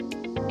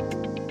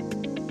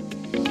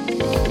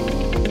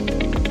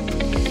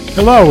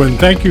Hello, and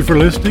thank you for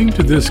listening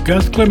to this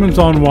Gus Clemens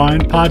on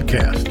Wine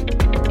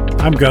podcast.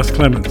 I'm Gus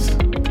Clemens.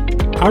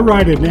 I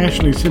write a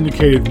nationally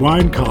syndicated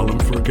wine column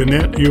for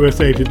Gannett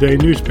USA Today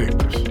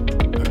newspapers.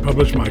 I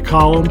publish my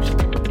columns,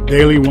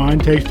 daily wine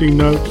tasting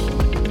notes,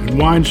 and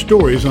wine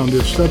stories on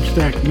this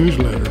Substack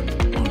newsletter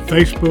on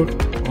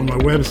Facebook, on my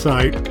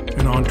website,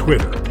 and on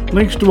Twitter.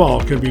 Links to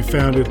all can be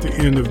found at the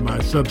end of my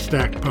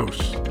Substack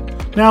posts.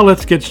 Now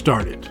let's get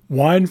started.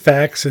 Wine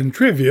Facts and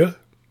Trivia,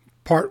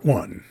 Part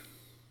 1.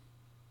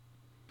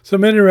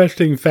 Some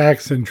interesting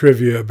facts and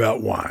trivia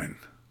about wine.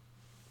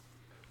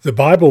 The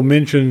Bible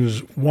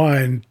mentions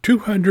wine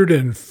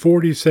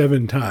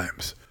 247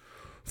 times.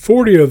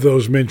 40 of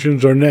those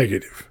mentions are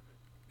negative,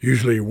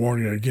 usually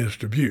warning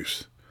against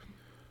abuse.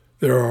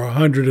 There are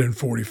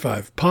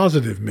 145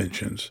 positive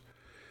mentions,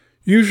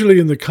 usually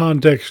in the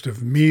context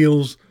of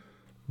meals,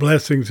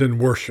 blessings, and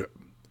worship.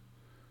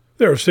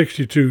 There are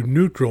 62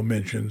 neutral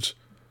mentions,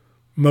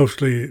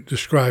 mostly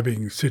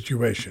describing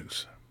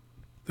situations.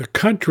 The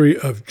country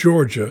of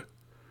Georgia,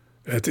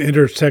 at the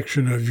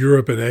intersection of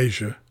Europe and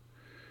Asia,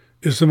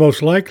 is the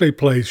most likely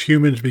place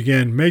humans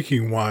began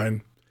making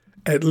wine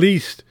at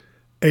least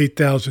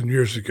 8,000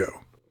 years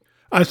ago.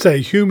 I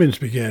say humans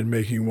began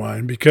making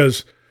wine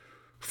because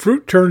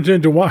fruit turns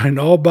into wine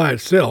all by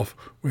itself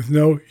with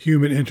no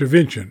human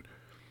intervention,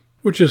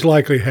 which is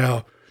likely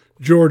how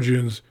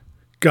Georgians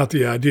got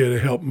the idea to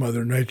help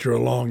Mother Nature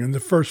along in the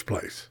first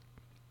place.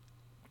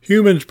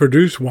 Humans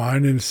produce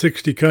wine in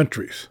 60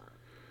 countries.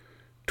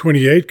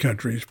 28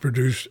 countries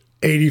produce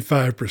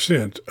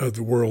 85% of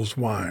the world's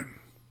wine.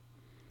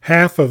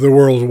 Half of the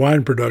world's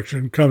wine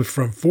production comes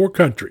from 4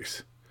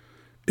 countries: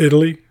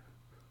 Italy,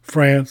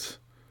 France,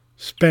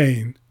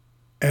 Spain,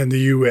 and the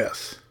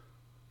U.S.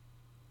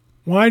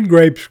 Wine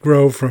grapes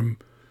grow from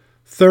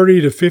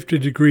 30 to 50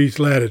 degrees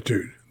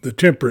latitude, the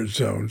temperate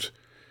zones,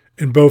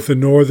 in both the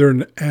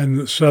northern and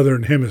the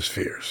southern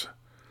hemispheres.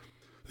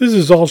 This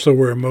is also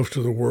where most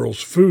of the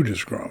world's food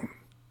is grown.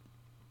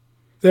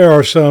 There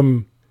are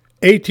some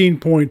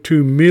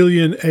 18.2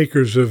 million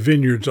acres of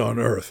vineyards on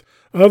Earth.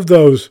 Of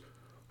those,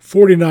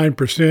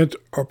 49%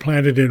 are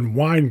planted in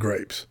wine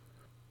grapes,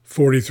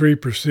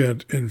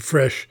 43% in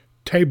fresh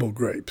table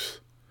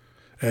grapes,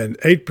 and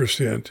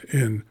 8%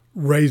 in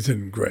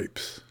raisin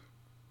grapes.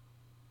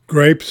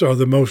 Grapes are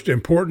the most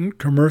important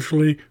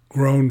commercially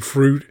grown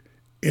fruit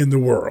in the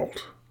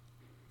world.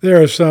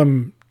 There are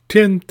some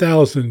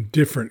 10,000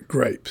 different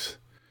grapes.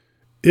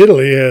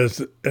 Italy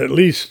has at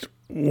least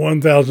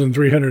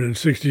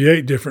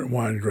 1,368 different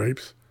wine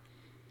grapes,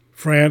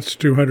 France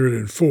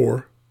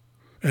 204,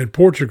 and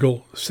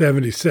Portugal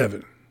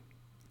 77.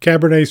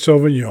 Cabernet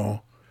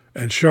Sauvignon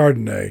and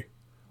Chardonnay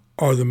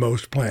are the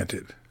most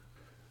planted.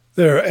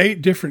 There are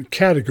 8 different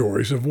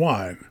categories of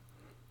wine: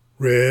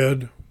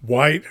 red,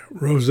 white,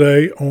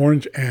 rosé,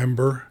 orange,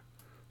 amber,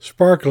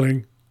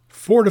 sparkling,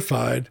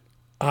 fortified,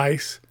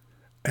 ice,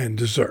 and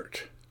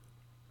dessert.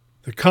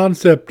 The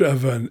concept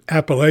of an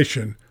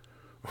appellation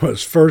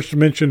was first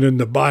mentioned in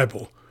the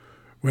Bible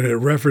when it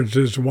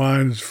references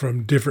wines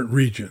from different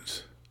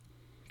regions.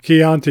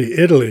 Chianti,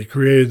 Italy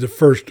created the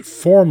first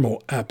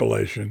formal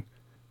appellation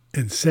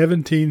in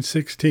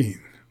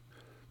 1716.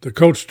 The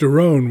Côtes du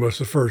Rhône was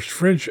the first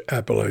French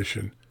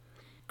appellation,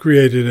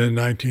 created in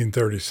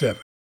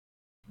 1937.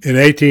 In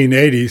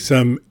 1880,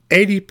 some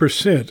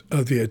 80%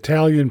 of the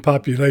Italian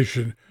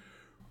population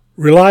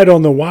relied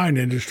on the wine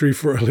industry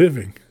for a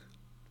living.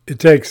 It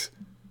takes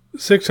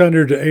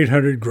 600 to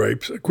 800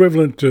 grapes,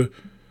 equivalent to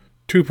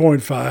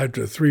 2.5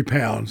 to 3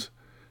 pounds,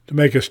 to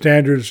make a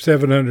standard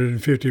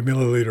 750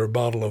 milliliter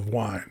bottle of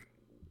wine.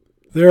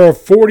 There are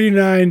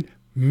 49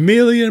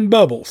 million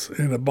bubbles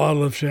in a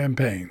bottle of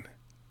champagne.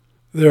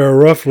 There are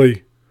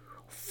roughly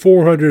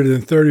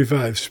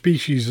 435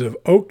 species of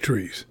oak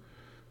trees,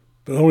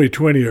 but only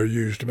 20 are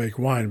used to make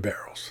wine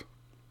barrels.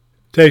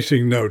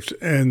 Tasting notes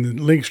and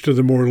links to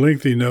the more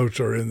lengthy notes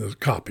are in the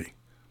copy.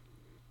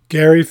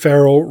 Gary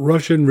Farrell,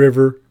 Russian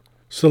River,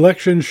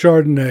 Selection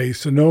Chardonnay,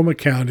 Sonoma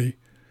County,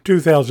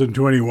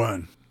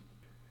 2021.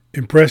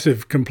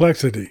 Impressive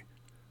complexity,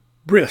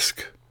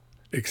 brisk,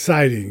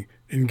 exciting,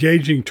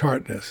 engaging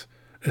tartness,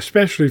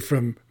 especially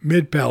from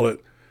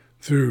mid-palate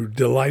through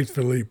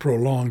delightfully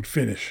prolonged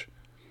finish,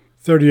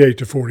 $38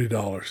 to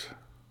 $40.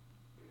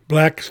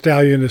 Black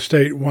Stallion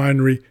Estate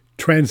Winery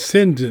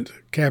Transcendent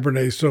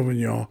Cabernet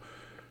Sauvignon,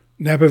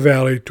 Napa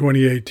Valley,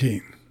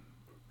 2018.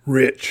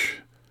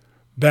 Rich,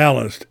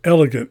 balanced,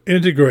 elegant,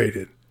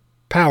 integrated,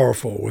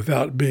 powerful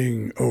without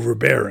being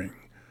overbearing.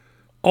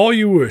 All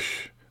you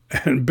wish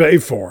and pay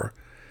for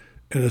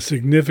in a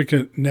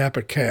significant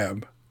Napa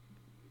cab,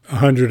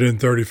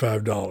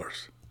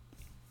 $135.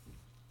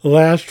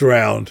 Last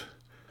round.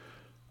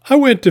 I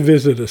went to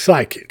visit a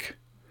psychic.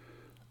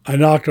 I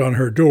knocked on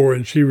her door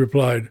and she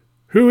replied,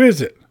 "Who is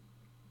it?"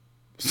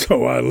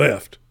 So I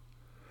left.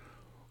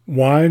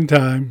 Wine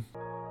time.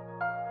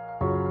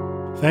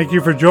 Thank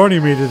you for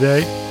joining me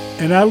today,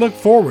 and I look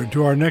forward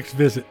to our next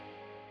visit.